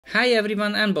Hi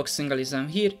everyone, Unboxingalism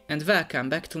here and welcome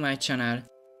back to my channel.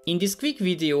 In this quick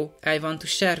video, I want to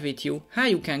share with you how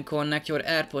you can connect your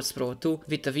AirPods Pro 2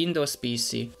 with a Windows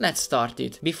PC. Let's start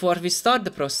it. Before we start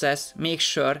the process, make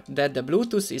sure that the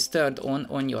Bluetooth is turned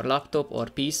on your laptop or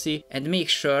PC and make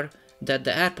sure that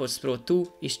the AirPods Pro 2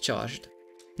 is charged.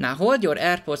 Now hold your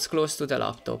AirPods close to the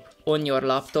laptop. On your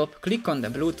laptop, click on the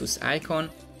Bluetooth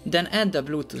icon, then add the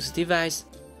Bluetooth device,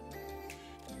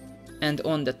 and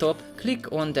on the top,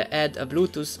 click on the Add a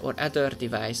Bluetooth or other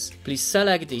device. Please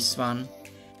select this one.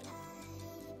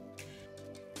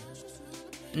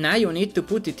 Now you need to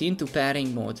put it into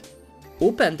pairing mode.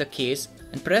 Open the case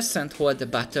and press and hold the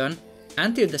button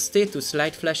until the status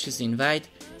light flashes in white,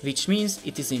 which means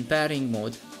it is in pairing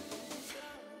mode.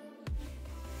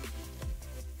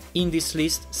 In this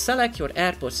list, select your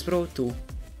AirPods Pro 2.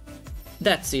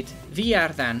 That's it, we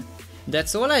are done.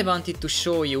 That's all I wanted to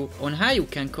show you on how you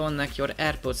can connect your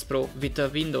AirPods Pro with a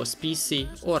Windows PC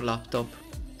or laptop.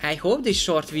 I hope this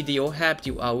short video helped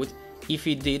you out. If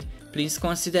it did, please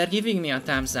consider giving me a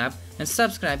thumbs up and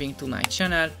subscribing to my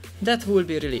channel. That would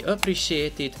be really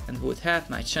appreciated and would help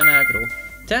my channel grow.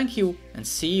 Thank you and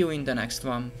see you in the next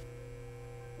one.